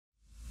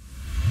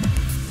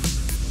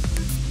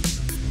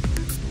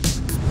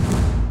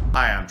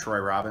Hi, I'm Troy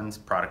Robbins,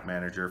 Product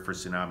Manager for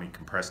Tsunami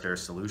Compressed Air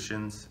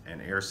Solutions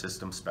and Air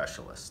System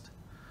Specialist.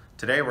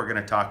 Today we're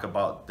going to talk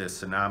about the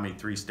Tsunami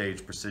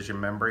 3-stage precision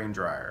membrane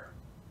dryer.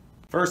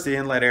 First, the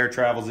inlet air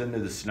travels into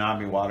the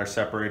Tsunami water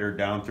separator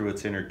down through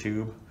its inner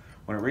tube.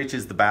 When it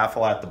reaches the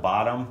baffle at the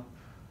bottom,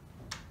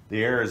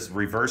 the air is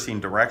reversing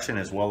direction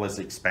as well as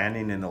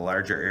expanding in the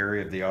larger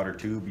area of the outer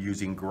tube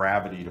using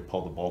gravity to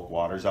pull the bulk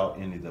waters out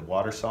into the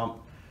water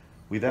sump.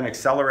 We then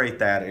accelerate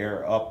that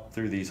air up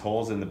through these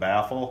holes in the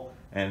baffle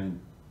and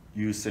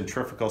use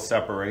centrifugal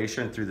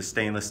separation through the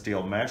stainless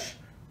steel mesh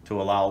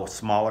to allow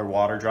smaller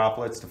water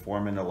droplets to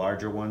form into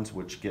larger ones,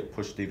 which get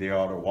pushed to the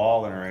outer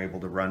wall and are able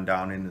to run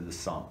down into the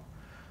sump.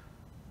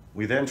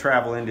 We then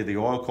travel into the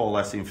oil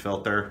coalescing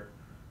filter,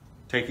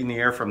 taking the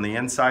air from the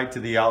inside to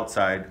the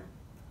outside,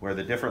 where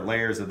the different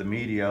layers of the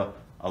media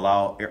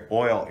allow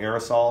oil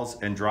aerosols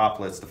and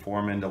droplets to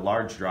form into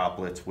large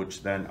droplets,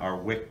 which then are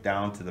wicked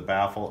down to the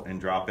baffle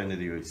and drop into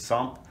the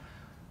sump.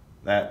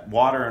 That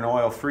water and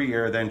oil free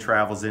air then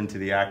travels into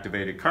the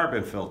activated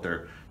carbon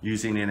filter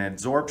using an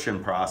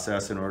adsorption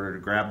process in order to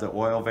grab the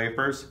oil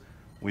vapors.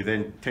 We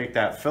then take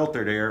that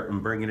filtered air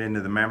and bring it into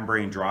the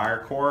membrane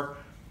dryer core,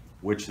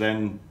 which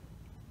then,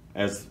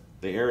 as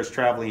the air is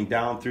traveling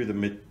down through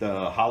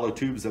the hollow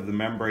tubes of the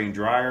membrane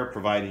dryer,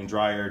 providing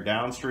dry air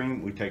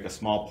downstream, we take a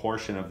small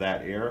portion of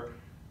that air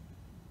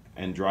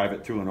and drive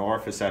it through an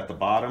orifice at the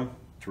bottom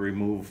to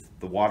remove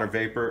the water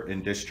vapor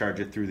and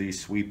discharge it through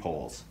these sweep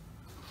holes.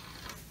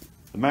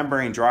 The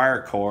membrane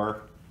dryer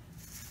core,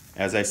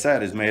 as I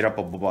said, is made up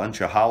of a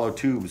bunch of hollow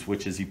tubes,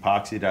 which is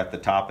epoxied at the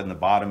top and the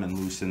bottom and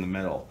loose in the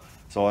middle.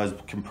 So as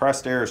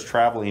compressed air is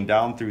traveling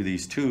down through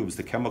these tubes,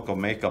 the chemical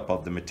makeup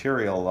of the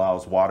material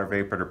allows water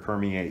vapor to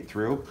permeate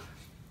through.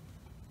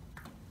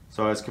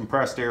 So as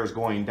compressed air is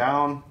going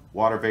down,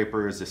 water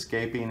vapor is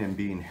escaping and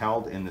being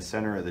held in the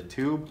center of the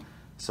tube.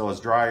 So as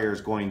dry air is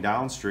going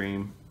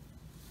downstream,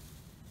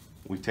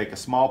 we take a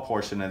small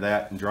portion of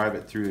that and drive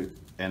it through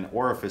an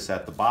orifice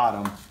at the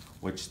bottom,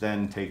 which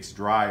then takes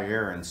dry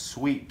air and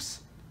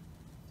sweeps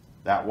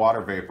that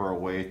water vapor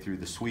away through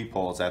the sweep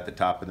holes at the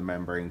top of the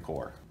membrane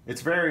core.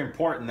 It's very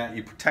important that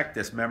you protect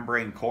this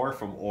membrane core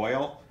from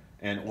oil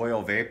and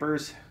oil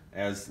vapors,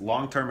 as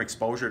long-term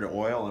exposure to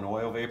oil and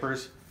oil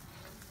vapors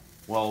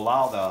will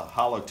allow the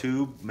hollow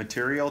tube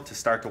material to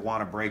start to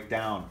want to break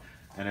down.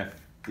 And if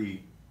the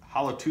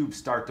hollow tubes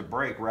start to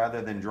break,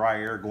 rather than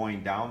dry air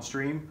going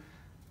downstream,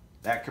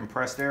 that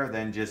compressed air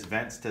then just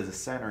vents to the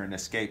center and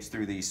escapes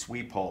through these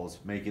sweep holes,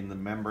 making the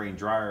membrane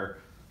dryer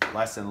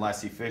less and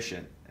less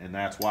efficient. And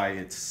that's why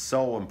it's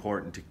so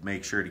important to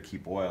make sure to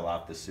keep oil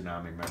out the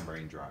Tsunami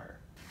membrane dryer.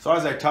 So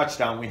as I touched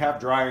on, we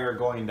have dry air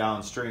going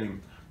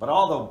downstream, but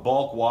all the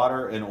bulk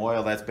water and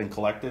oil that's been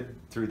collected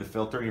through the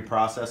filtering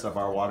process of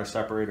our water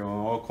separator and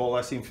oil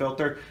coalescing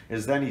filter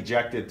is then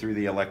ejected through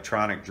the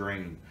electronic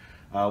drain.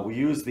 We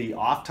use the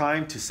off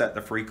time to set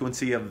the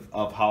frequency of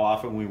how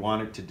often we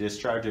want it to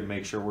discharge and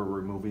make sure we're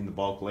removing the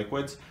bulk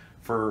liquids.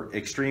 For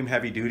extreme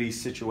heavy duty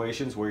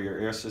situations where your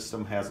air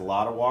system has a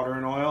lot of water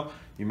and oil,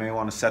 you may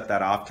want to set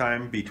that off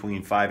time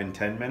between 5 and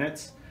 10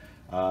 minutes.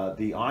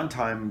 The on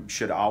time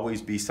should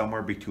always be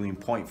somewhere between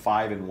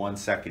 0.5 and 1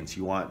 seconds.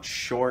 You want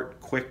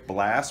short, quick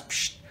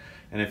blasts.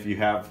 And if you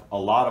have a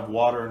lot of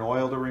water and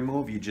oil to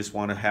remove, you just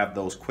want to have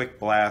those quick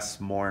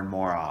blasts more and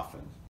more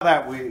often.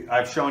 Now that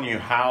I've shown you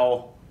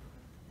how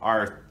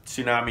our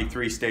Tsunami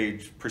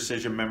 3-stage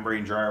precision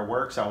membrane dryer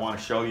works, I want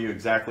to show you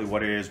exactly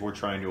what it is we're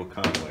trying to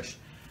accomplish.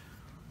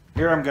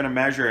 Here I'm going to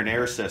measure an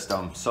air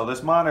system. So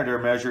this monitor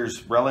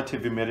measures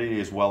relative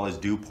humidity as well as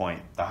dew point.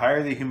 The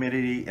higher the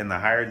humidity and the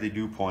higher the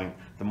dew point,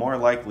 the more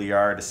likely you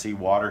are to see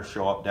water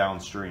show up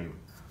downstream.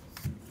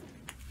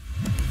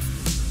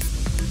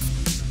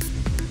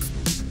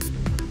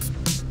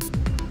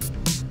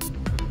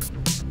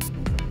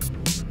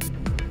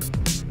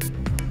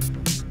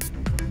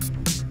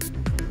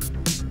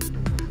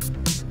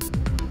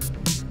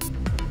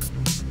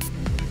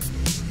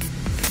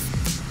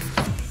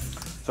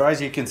 So as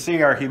you can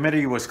see, our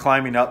humidity was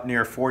climbing up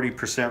near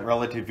 40%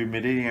 relative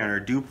humidity, and our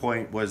dew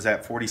point was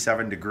at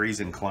 47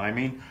 degrees and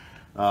climbing.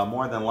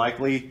 More than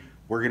likely,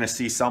 we're going to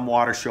see some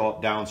water show up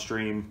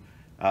downstream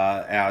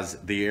as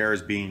the air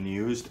is being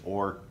used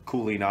or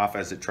cooling off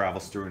as it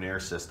travels through an air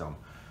system.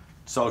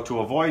 So to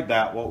avoid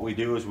that, what we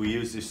do is we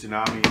use the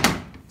Tsunami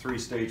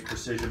 3-stage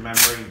precision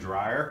membrane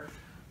dryer.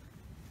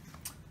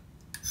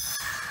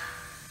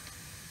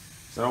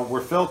 So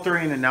we're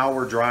filtering and now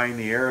we're drying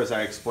the air, as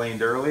I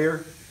explained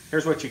earlier.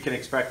 Here's what you can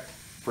expect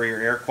for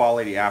your air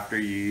quality after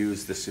you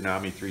use the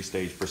Tsunami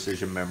 3-stage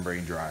precision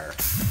membrane dryer.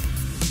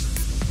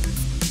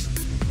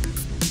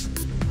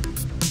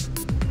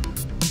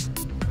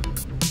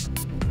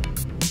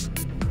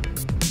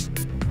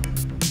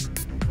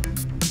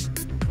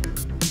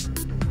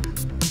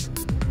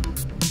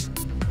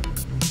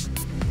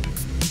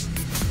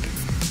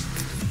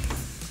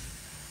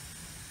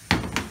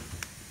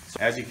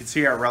 As you can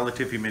see, our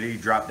relative humidity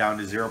dropped down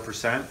to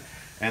 0%.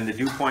 And the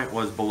dew point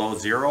was below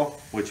 0,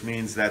 which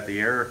means that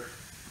the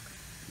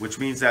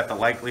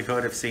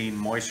likelihood of seeing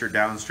moisture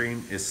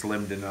downstream is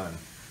slim to none.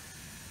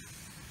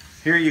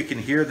 Here you can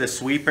hear the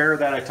sweep air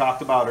that I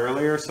talked about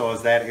earlier. So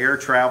as that air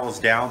travels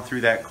down through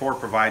that core,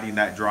 providing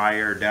that dry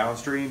air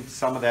downstream,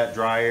 some of that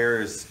dry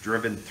air is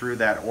driven through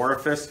that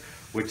orifice,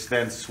 which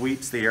then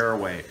sweeps the air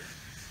away.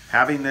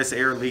 Having this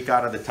air leak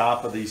out of the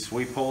top of these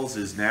sweep holes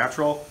is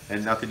natural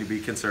and nothing to be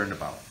concerned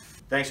about.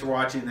 Thanks for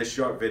watching this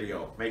short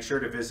video. Make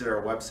sure to visit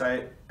our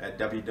website at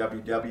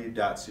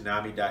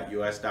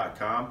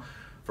www.tsunami.us.com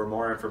for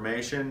more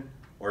information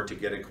or to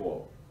get a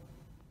quote.